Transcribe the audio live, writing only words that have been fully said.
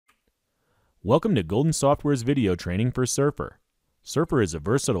Welcome to Golden Software's video training for Surfer. Surfer is a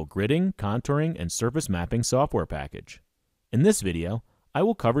versatile gridding, contouring, and surface mapping software package. In this video, I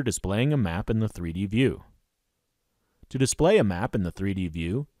will cover displaying a map in the 3D view. To display a map in the 3D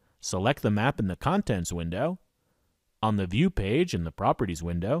view, select the map in the Contents window. On the View page in the Properties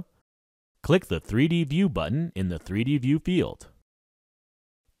window, click the 3D View button in the 3D View field.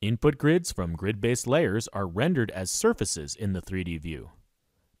 Input grids from grid-based layers are rendered as surfaces in the 3D view.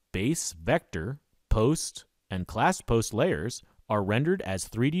 Base, vector, post, and class post layers are rendered as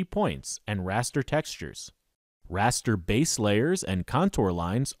 3D points and raster textures. Raster base layers and contour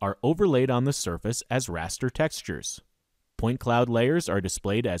lines are overlaid on the surface as raster textures. Point cloud layers are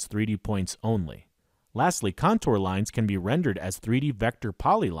displayed as 3D points only. Lastly, contour lines can be rendered as 3D vector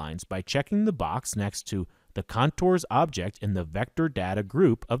polylines by checking the box next to the contours object in the vector data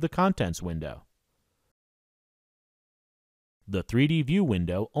group of the Contents window. The 3D View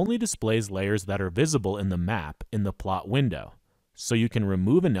window only displays layers that are visible in the map in the Plot window, so you can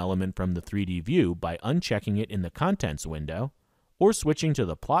remove an element from the 3D view by unchecking it in the Contents window, or switching to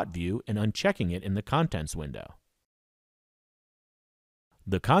the Plot view and unchecking it in the Contents window.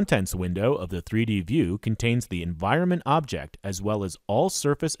 The Contents window of the 3D view contains the environment object as well as all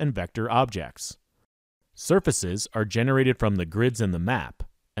surface and vector objects. Surfaces are generated from the grids in the map,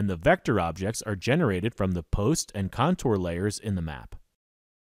 and the vector objects are generated from the post and contour layers in the map.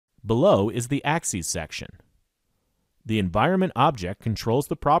 Below is the Axes section. The environment object controls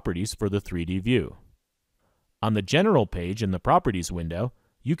the properties for the 3D view. On the General page in the Properties window,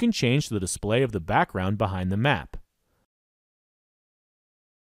 you can change the display of the background behind the map.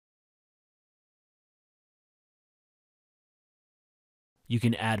 You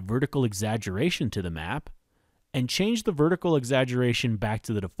can add vertical exaggeration to the map, and change the vertical exaggeration back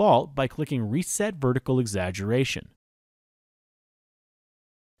to the default by clicking Reset Vertical Exaggeration.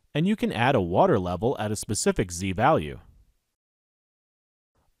 And you can add a water level at a specific Z value.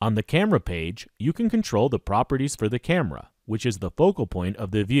 On the Camera page, you can control the properties for the camera, which is the focal point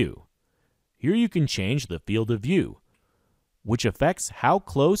of the view. Here you can change the field of view, which affects how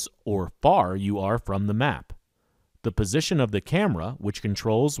close or far you are from the map, the position of the camera, which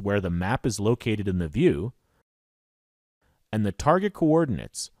controls where the map is located in the view, and the target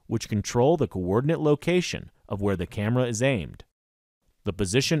coordinates, which control the coordinate location of where the camera is aimed. The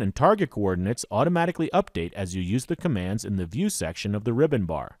position and target coordinates automatically update as you use the commands in the View section of the ribbon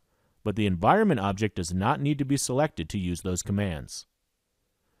bar, but the environment object does not need to be selected to use those commands.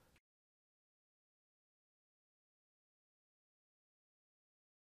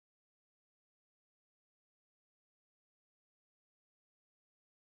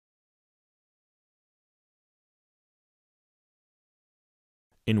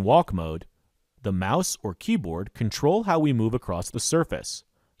 In Walk mode, the mouse or keyboard control how we move across the surface,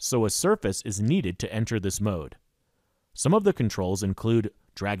 so a surface is needed to enter this mode. Some of the controls include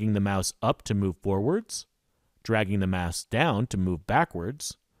dragging the mouse up to move forwards, dragging the mouse down to move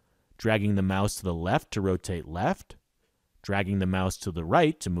backwards, dragging the mouse to the left to rotate left, dragging the mouse to the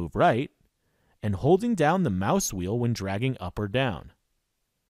right to move right, and holding down the mouse wheel when dragging up or down.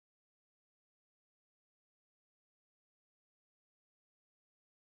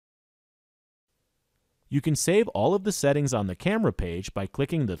 You can save all of the settings on the Camera page by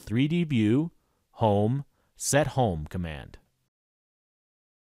clicking the 3D View, Home, Set Home command.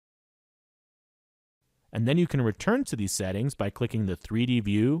 And then you can return to these settings by clicking the 3D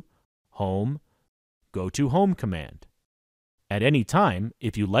View, Home, Go to Home command. At any time,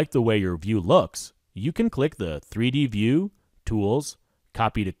 if you like the way your view looks, you can click the 3D View, Tools,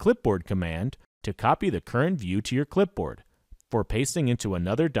 Copy to Clipboard command to copy the current view to your clipboard for pasting into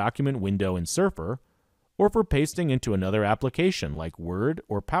another document window in Surfer, or for pasting into another application like Word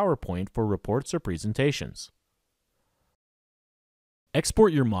or PowerPoint for reports or presentations.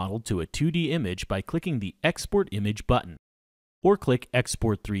 Export your model to a 2D image by clicking the Export Image button, or click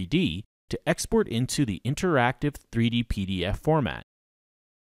Export 3D to export into the interactive 3D PDF format.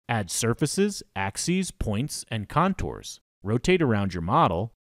 Add surfaces, axes, points, and contours, rotate around your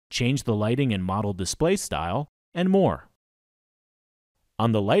model, change the lighting and model display style, and more.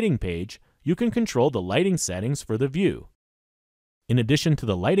 On the Lighting page, you can control the lighting settings for the view. In addition to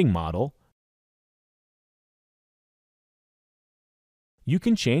the lighting model, you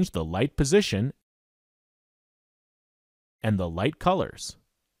can change the light position and the light colors.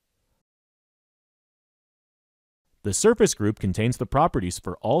 The Surface group contains the properties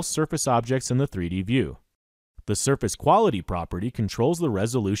for all surface objects in the 3D view. The Surface Quality property controls the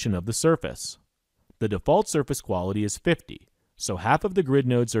resolution of the surface. The default surface quality is 50. So half of the grid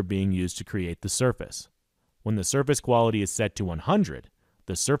nodes are being used to create the surface. When the surface quality is set to 100,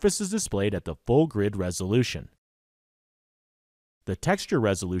 The surface is displayed at the full grid resolution. The texture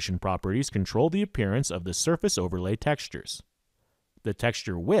resolution properties control the appearance of the surface overlay textures. The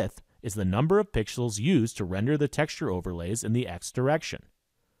texture width is the number of pixels used to render the texture overlays in the X direction.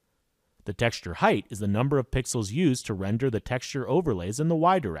 The texture height is the number of pixels used to render the texture overlays in the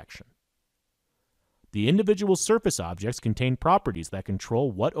Y direction. The individual surface objects contain properties that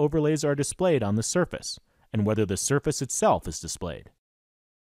control what overlays are displayed on the surface and whether the surface itself is displayed.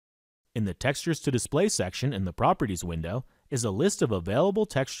 In the Textures to Display section in the Properties window is a list of available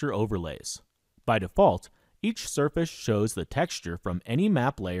texture overlays. By default, each surface shows the texture from any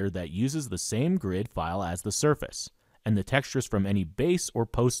map layer that uses the same grid file as the surface, and the textures from any base or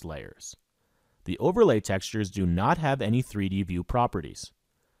post layers. The overlay textures do not have any 3D view properties.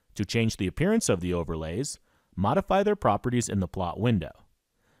 To change the appearance of the overlays, modify their properties in the plot window.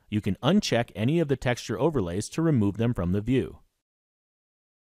 You can uncheck any of the texture overlays to remove them from the view.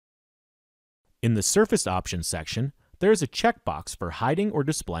 In the Surface Options section, there is a checkbox for hiding or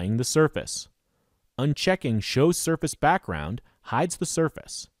displaying the surface. Unchecking Show Surface Background hides the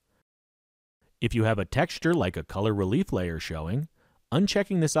surface. If you have a texture like a color relief layer showing,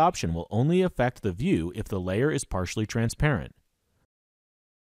 unchecking this option will only affect the view if the layer is partially transparent.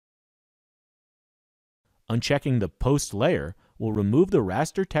 Unchecking the Post layer will remove the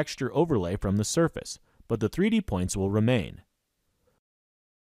raster texture overlay from the surface, but the 3D points will remain.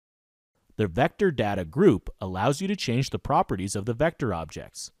 The Vector Data Group allows you to change the properties of the vector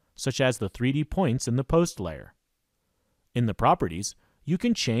objects, such as the 3D points in the Post layer. In the Properties, you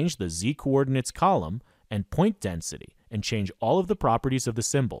can change the z-coordinates column and point density and change all of the properties of the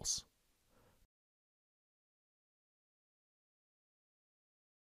symbols.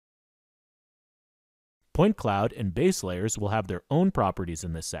 Point cloud and base layers will have their own properties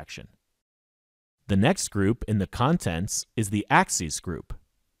in this section. The next group in the Contents is the Axes group.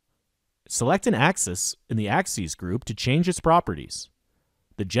 Select an axis in the Axes group to change its properties.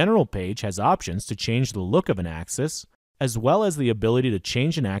 The General page has options to change the look of an axis, as well as the ability to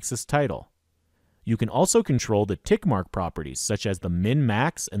change an axis title. You can also control the tick mark properties, such as the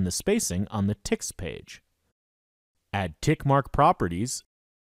min-max and the spacing on the ticks page. Add tick mark properties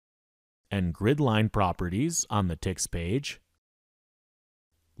and grid line properties on the ticks page.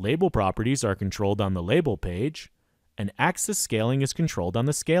 Label properties are controlled on the label page, and axis scaling is controlled on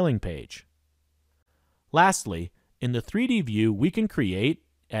the scaling page. Lastly, in the 3D view, we can create,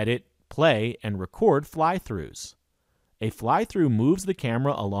 edit, play, and record flythroughs. A flythrough moves the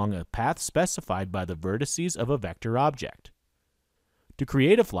camera along a path specified by the vertices of a vector object. To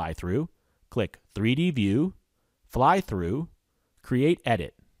create a flythrough, click 3D View, Flythrough, Create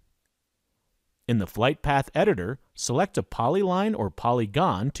Edit. In the Flight Path Editor, select a polyline or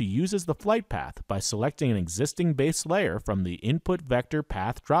polygon to use as the flight path by selecting an existing base layer from the Input Vector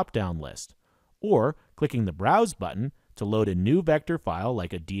Path drop-down list, or clicking the Browse button to load a new vector file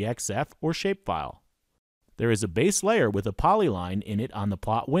like a DXF or shapefile. There is a base layer with a polyline in it on the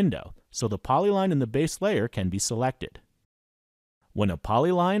plot window, so the polyline in the base layer can be selected. When a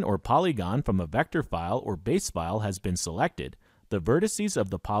polyline or polygon from a vector file or base file has been selected, the vertices of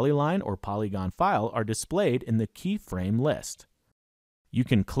the polyline or polygon file are displayed in the keyframe list. You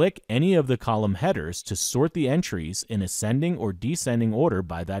can click any of the column headers to sort the entries in ascending or descending order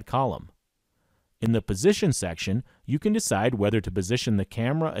by that column. In the Position section, you can decide whether to position the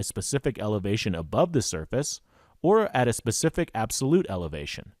camera a specific elevation above the surface or at a specific absolute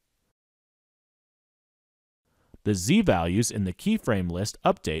elevation. The Z values in the keyframe list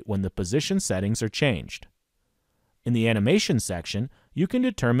update when the position settings are changed. In the Animation section, you can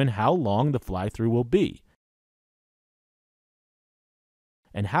determine how long the flythrough will be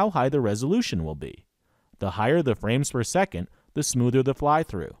and how high the resolution will be. The higher the frames per second, the smoother the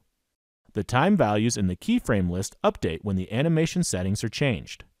flythrough. The time values in the keyframe list update when the animation settings are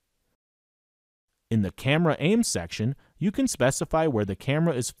changed. In the Camera Aim section, you can specify where the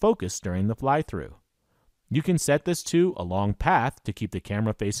camera is focused during the flythrough. You can set this to a long path to keep the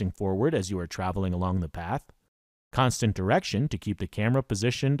camera facing forward as you are traveling along the path, constant direction to keep the camera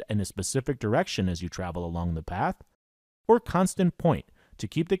positioned in a specific direction as you travel along the path, or constant point to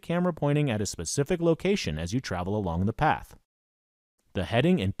keep the camera pointing at a specific location as you travel along the path. The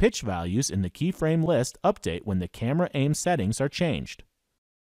heading and pitch values in the keyframe list update when the camera aim settings are changed.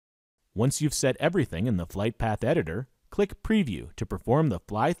 Once you've set everything in the Flight Path Editor, click Preview to perform the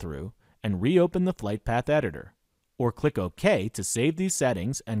flythrough and reopen the Flight Path Editor, or click OK to save these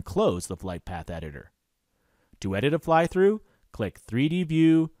settings and close the Flight Path Editor. To edit a flythrough, click 3D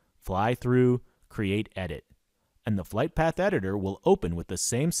View, Flythrough, Create Edit, and the Flight Path Editor will open with the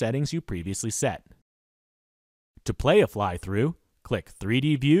same settings you previously set. To play a flythrough, Click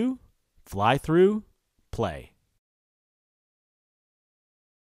 3D View, Fly Through, Play.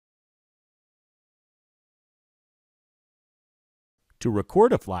 To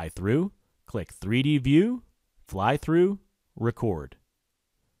record a fly-through, click 3D View, Fly Through, Record.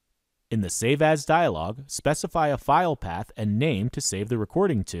 In the Save As dialog, specify a file path and name to save the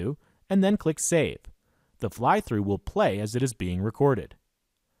recording to, and then click Save. The fly-through will play as it is being recorded.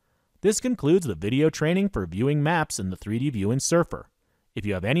 This concludes the video training for viewing maps in the 3D View in Surfer. If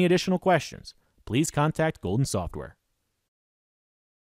you have any additional questions, please contact Golden Software.